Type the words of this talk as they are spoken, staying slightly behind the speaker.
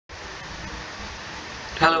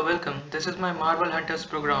Hello, welcome. This is my Marvel Hunters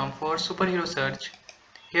program for superhero search.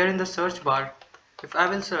 Here in the search bar, if I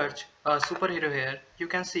will search a superhero here, you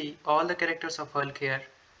can see all the characters of Hulk here.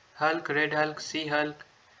 Hulk, Red Hulk, Sea Hulk.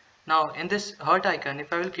 Now in this heart icon,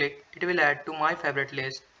 if I will click, it will add to my favorite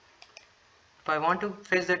list. If I want to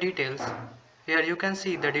fetch the details, here you can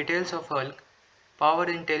see the details of Hulk. Power,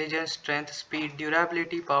 intelligence, strength, speed,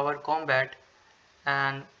 durability, power, combat.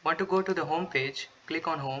 And want to go to the home page, click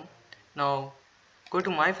on home. Now go to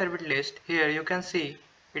my favorite list. Here you can see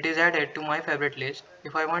it is added to my favorite list.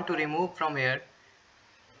 If I want to remove from here,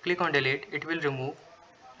 click on delete, it will remove,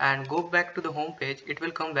 and go back to the home page, it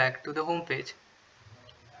will come back to the home page.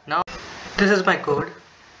 Now this is my code.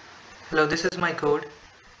 Hello, this is my code.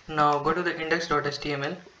 Now go to the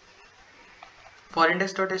index.html. For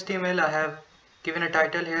index.html I have given a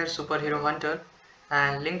title here, superhero hunter,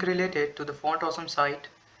 and link related to the font awesome site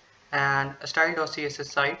and a style.css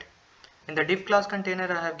site. In the div class container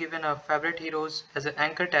I have given a favorite heroes as an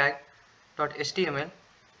anchor tag.html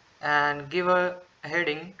and give a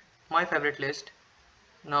heading my favorite list.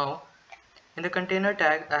 Now in the container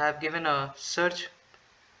tag I have given a search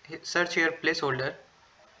here placeholder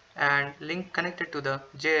and link connected to the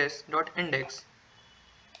js.index.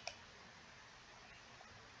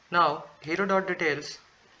 Now hero.details.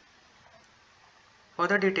 For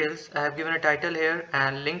the details I have given a title here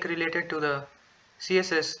and link related to the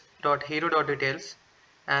css.hero.details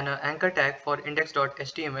and an anchor tag for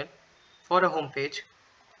index.html for a home page,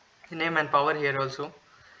 name and power here also.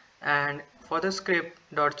 And for the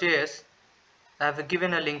script.js I have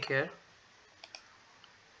given a link here.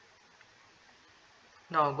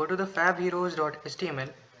 Now go to the fabheroes.html.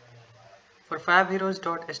 For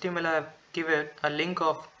fabheroes.html I have given a link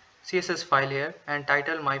of CSS file here and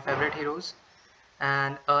title my favorite heroes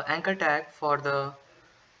and an anchor tag for the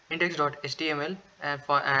index.html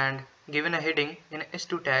and given a heading in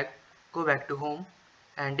s2 tag, go back to home,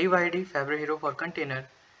 and div id favorite hero for container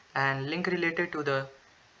and link related to the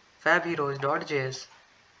fabheroes.js.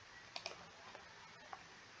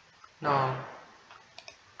 Now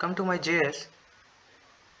come to my JS,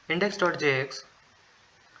 index.jx.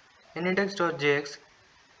 In index.jx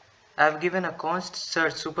I have given a const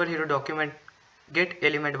search superhero document get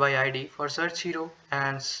element by id for search hero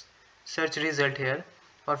and search result here.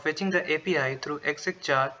 For fetching the API through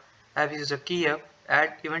execchar I have used a key up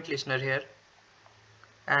add event listener here,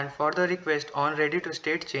 and for the request on ready to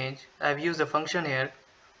state change I have used a function here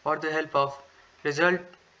for the help of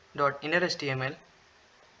result.innerHTML.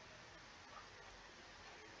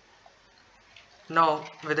 Now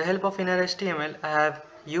with the help of innerHTML I have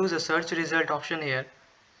used a search result option here.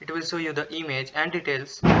 It will show you the image and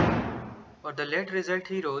details. For the let result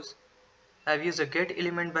heroes I have used a get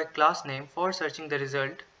element by class name for searching the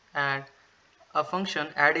result and a function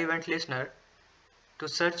add event listener to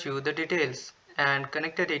search you the details and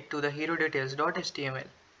connected it to the hero details.html.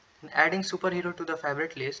 In adding superhero to the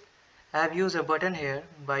favorite list I have used a button here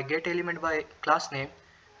by get element by class name,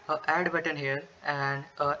 a add button here and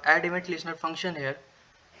a add event listener function here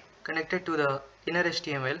connected to the inner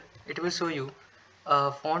HTML. It will show you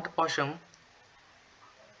a font awesome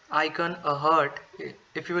icon, a heart.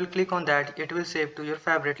 If you will click on that it will save to your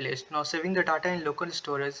favorite list. Now saving the data in local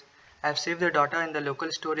storage, I have saved the data in the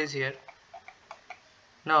local storage here.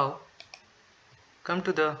 Now come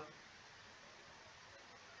to the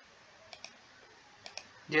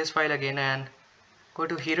JS file again and go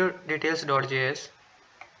to hero details.js.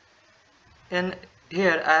 In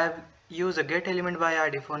here I have used a get element by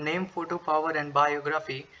id for name, photo, power and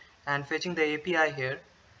biography and fetching the API here,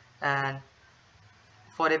 and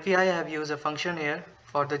for API I have used a function here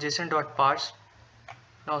for the json.parse.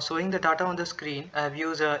 Now showing the data on the screen I have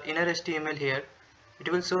used a inner HTML here.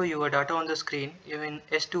 It will show you a data on the screen in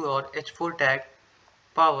S2 or H4 tag,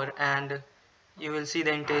 power, and you will see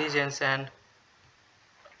the intelligence and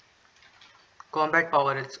combat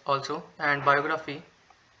power also, and biography.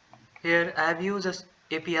 Here I have used a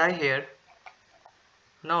API here.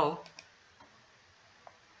 Now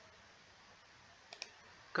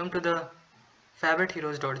come to the favorite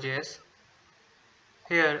heroes.js.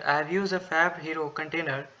 Here I have used a fab hero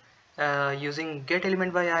container using get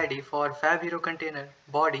element by id for fab hero container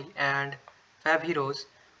body and fab heroes.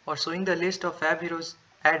 For showing the list of fab heroes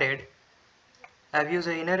added I have used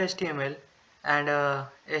a inner HTML and a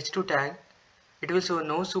h2 tag. It will show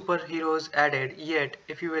no superheroes added yet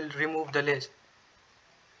if you will remove the list.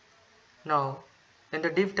 Now in the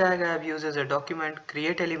div tag I have used as a document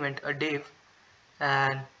create element a div,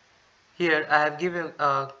 and here I have given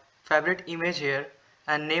a favorite image here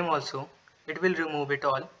and name also. It will remove it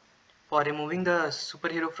all. For removing the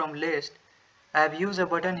superhero from list I have used a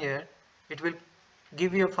button here. It will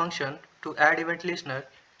give you a function to add event listener,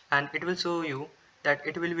 and it will show you that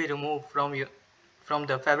it will be removed from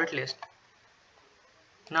the favorite list.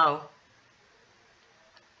 Now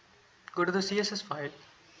go to the CSS file.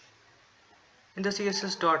 In the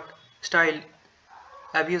CSS.style,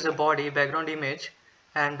 I've used a body, background image,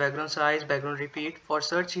 and background size, background repeat. For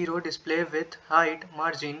search hero, display width, height,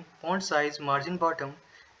 margin, font size, margin bottom,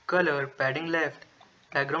 color, padding left,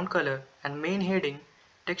 background color, and main heading,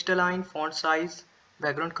 text align, font size,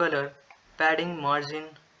 background color, padding, margin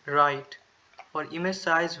right. For image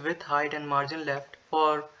size, width, height, and margin left.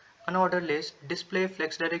 For unordered list, display,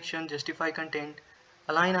 flex direction, justify content,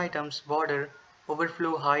 align items, border,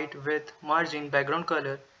 overflow, height, width, margin, background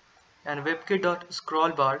color, and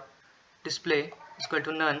webkit.scrollbar display is equal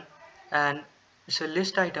to none, and it's a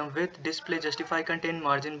list item with display, justify content,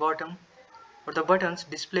 margin bottom. For the buttons,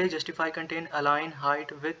 display, justify content, align,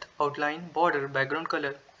 height, width, outline, border, background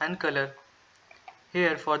color, and color.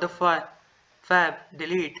 Here for the fab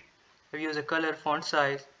delete, we use a color, font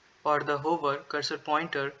size. For the hover, cursor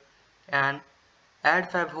pointer, and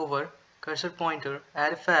add fab hover, cursor pointer,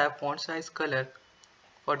 add fab, font size, color.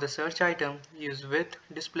 For the search item, use width,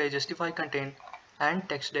 display, justify content, and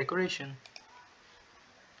text decoration.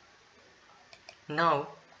 Now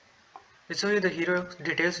let's show you the hero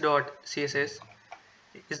details.css.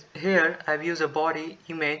 Here I've used a body,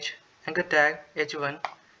 image, anchor tag, h1,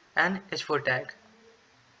 and h4 tag.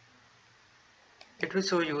 It will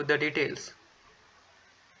show you the details.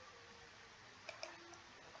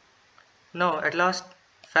 Now at last,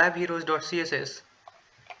 fabheroes.css.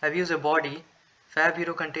 I've used a body, fab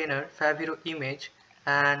hero container, fab hero image,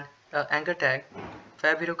 and anchor tag.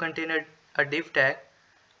 Fab hero container a div tag,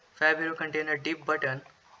 fab hero container div button,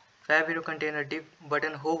 fab hero container div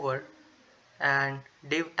button hover, and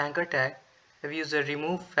div anchor tag. I've used a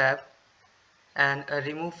remove fab and a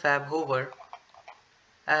remove fab hover.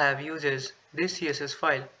 I have uses this CSS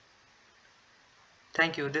file.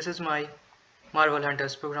 Thank you. This is my Marvel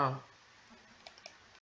Hunters program.